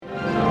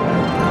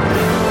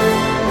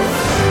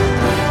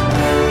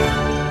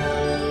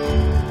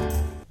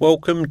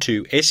Welcome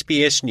to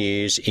SBS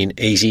News in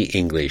Easy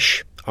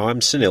English. I'm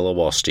Sunil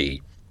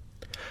Awasthi.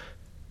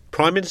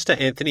 Prime Minister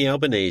Anthony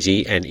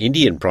Albanese and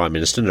Indian Prime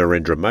Minister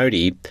Narendra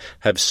Modi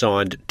have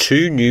signed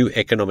two new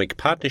economic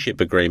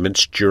partnership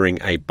agreements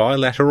during a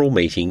bilateral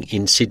meeting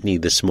in Sydney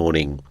this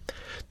morning.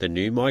 The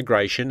new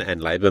Migration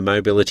and Labour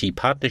Mobility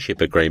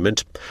Partnership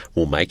Agreement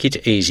will make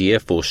it easier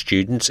for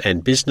students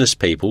and business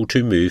people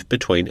to move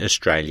between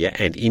Australia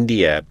and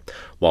India,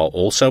 while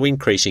also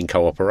increasing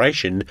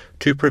cooperation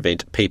to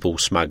prevent people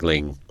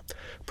smuggling.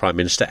 Prime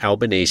Minister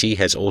Albanese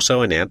has also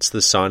announced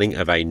the signing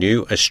of a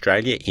new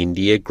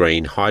Australia-India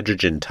Green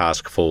Hydrogen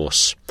Task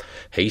Force.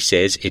 He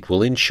says it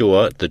will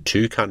ensure the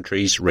two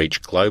countries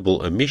reach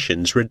global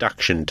emissions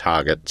reduction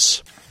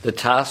targets. The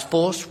task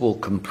force will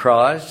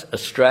comprise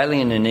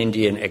Australian and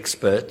Indian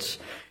experts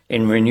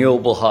in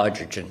renewable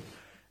hydrogen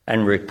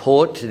and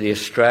report to the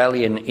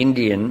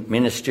Australian-Indian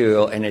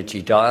Ministerial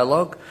Energy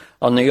Dialogue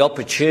on the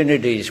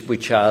opportunities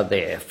which are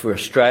there for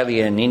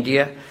Australia and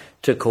India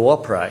to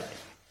cooperate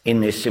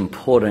in this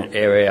important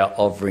area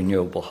of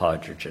renewable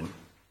hydrogen.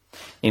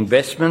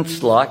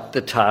 Investments like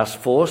the task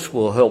force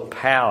will help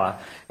power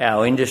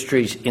our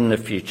industries in the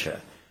future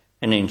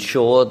and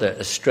ensure that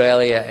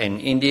Australia and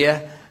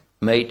India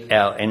meet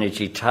our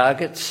energy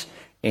targets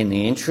in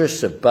the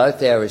interests of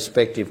both our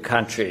respective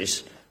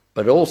countries,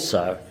 but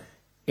also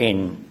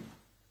in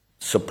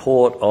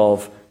support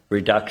of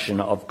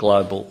reduction of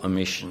global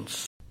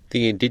emissions.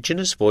 The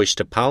Indigenous Voice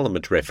to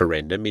Parliament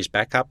referendum is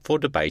back up for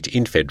debate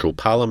in federal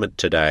Parliament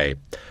today.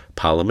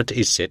 Parliament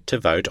is set to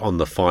vote on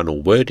the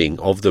final wording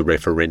of the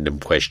referendum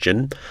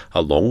question,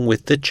 along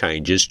with the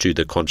changes to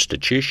the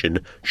Constitution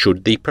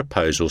should the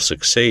proposal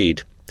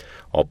succeed.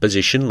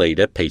 Opposition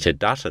leader Peter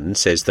Dutton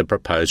says the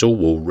proposal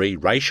will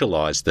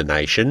re-racialise the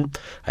nation,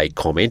 a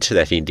comment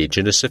that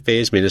Indigenous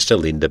Affairs Minister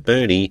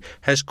Burney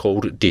has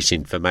called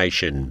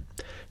disinformation.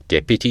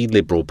 Deputy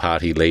Liberal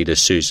Party leader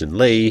Sussan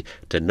Ley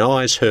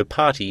denies her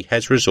party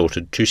has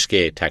resorted to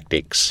scare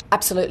tactics.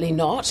 Absolutely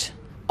not.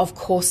 Of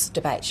course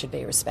debate should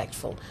be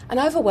respectful, and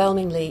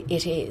overwhelmingly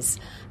it is.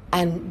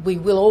 And we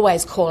will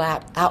always call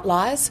out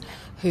outliers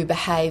who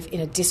behave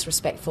in a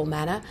disrespectful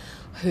manner,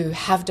 who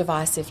have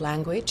divisive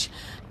language,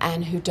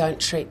 and who don't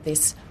treat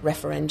this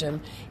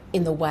referendum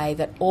in the way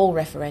that all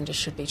referenda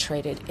should be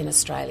treated in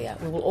Australia.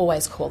 We will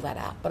always call that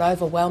out. But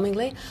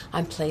overwhelmingly,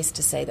 I'm pleased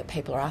to see that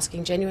people are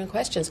asking genuine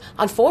questions.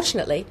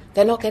 Unfortunately,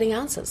 they're not getting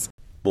answers.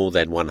 More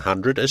than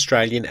 100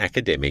 Australian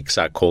academics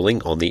are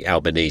calling on the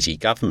Albanese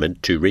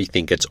government to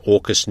rethink its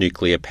AUKUS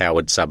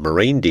nuclear-powered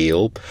submarine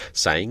deal,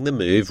 saying the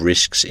move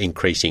risks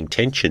increasing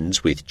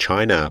tensions with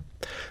China.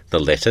 The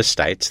letter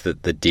states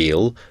that the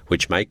deal,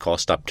 which may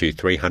cost up to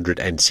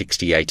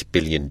 $368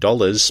 billion,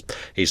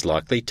 is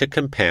likely to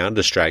compound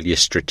Australia's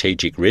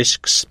strategic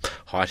risks,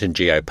 heighten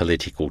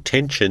geopolitical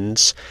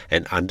tensions,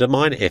 and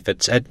undermine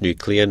efforts at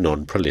nuclear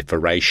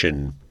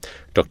non-proliferation.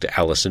 Dr.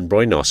 Alison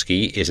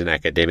Broinowski is an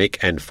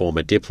academic and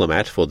former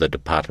diplomat for the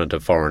Department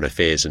of Foreign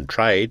Affairs and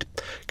Trade,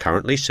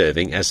 currently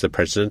serving as the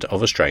President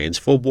of Australians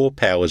for War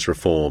Powers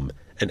Reform,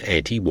 an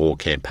anti-war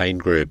campaign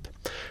group.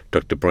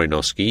 Dr.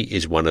 Broinowski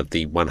is one of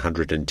the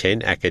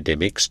 110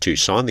 academics to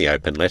sign the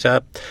open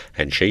letter,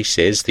 and she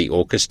says the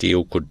AUKUS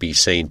deal could be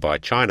seen by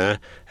China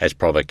as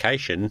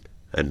provocation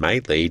and may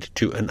lead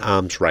to an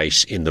arms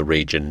race in the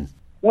region.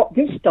 What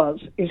this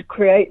does is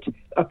create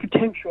a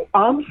potential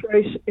arms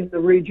race in the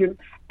region,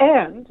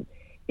 and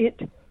it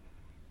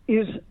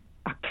is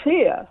a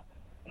clear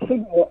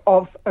signal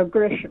of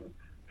aggression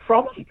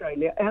from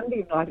Australia and the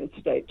United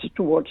States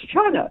towards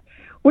China,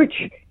 which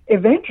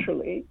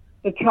eventually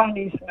the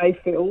Chinese may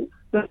feel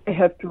that they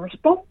have to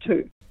respond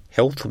to.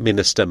 Health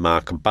Minister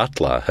Mark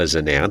Butler has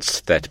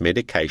announced that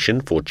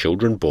medication for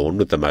children born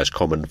with the most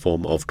common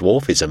form of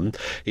dwarfism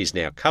is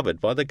now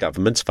covered by the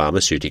government's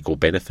Pharmaceutical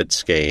Benefits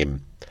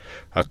Scheme.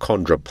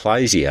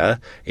 A-kon-dro-PLAY-zha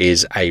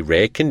is a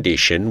rare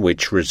condition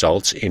which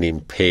results in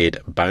impaired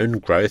bone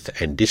growth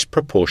and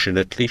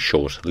disproportionately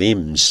short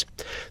limbs.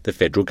 The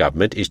federal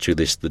government is to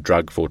list the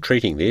drug for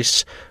treating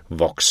this,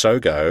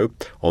 Voxzogo,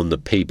 on the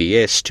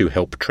PBS to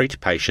help treat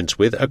patients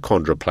with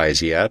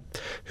A-kon-dro-PLAY-zha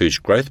whose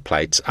growth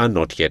plates are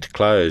not yet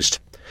closed.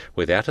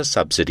 Without a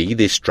subsidy,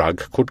 this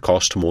drug could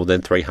cost more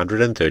than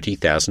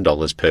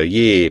 $330,000 per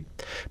year.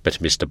 But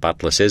Mr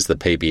Butler says the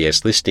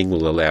PBS listing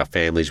will allow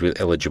families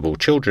with eligible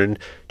children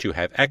to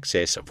have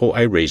access for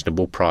a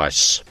reasonable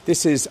price.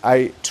 This is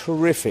a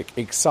terrific,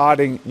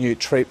 exciting new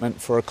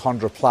treatment for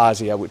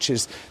A-kon-dro-PLAY-zha, which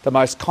is the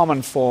most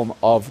common form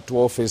of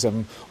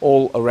dwarfism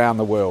all around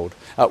the world.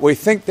 We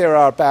think there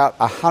are about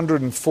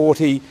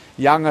 140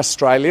 young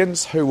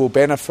Australians who will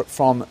benefit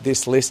from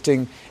this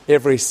listing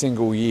every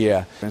single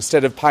year.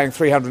 Instead of paying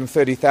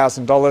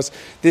 $330,000,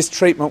 this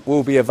treatment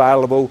will be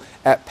available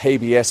at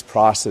PBS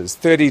prices,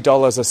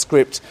 $30 a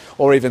script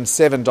or even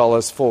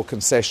 $7 for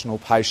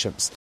concessional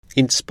patients.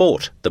 In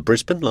sport, the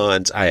Brisbane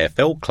Lions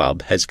AFL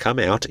club has come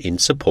out in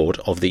support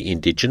of the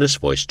Indigenous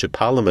Voice to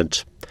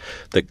Parliament.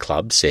 The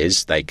club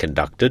says they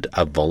conducted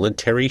a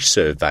voluntary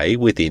survey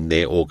within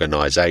their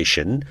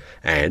organisation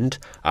and,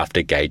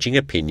 after gauging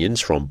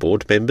opinions from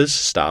board members,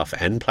 staff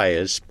and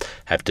players,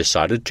 have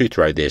decided to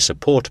throw their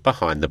support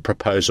behind the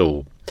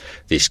proposal.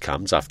 This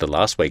comes after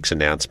last week's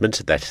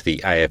announcement that the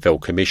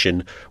AFL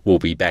Commission will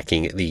be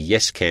backing the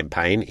Yes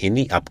campaign in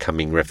the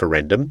upcoming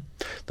referendum.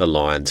 The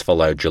Lions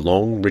follow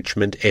Geelong,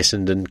 Richmond,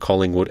 Essendon,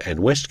 Collingwood and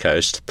West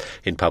Coast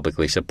in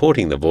publicly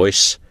supporting the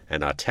Voice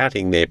and are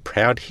touting their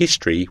proud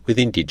history with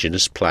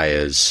Indigenous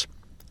players.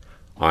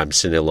 I'm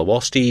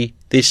Sussan Ley.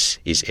 This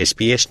is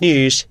SBS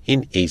News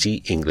in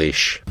Easy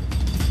English.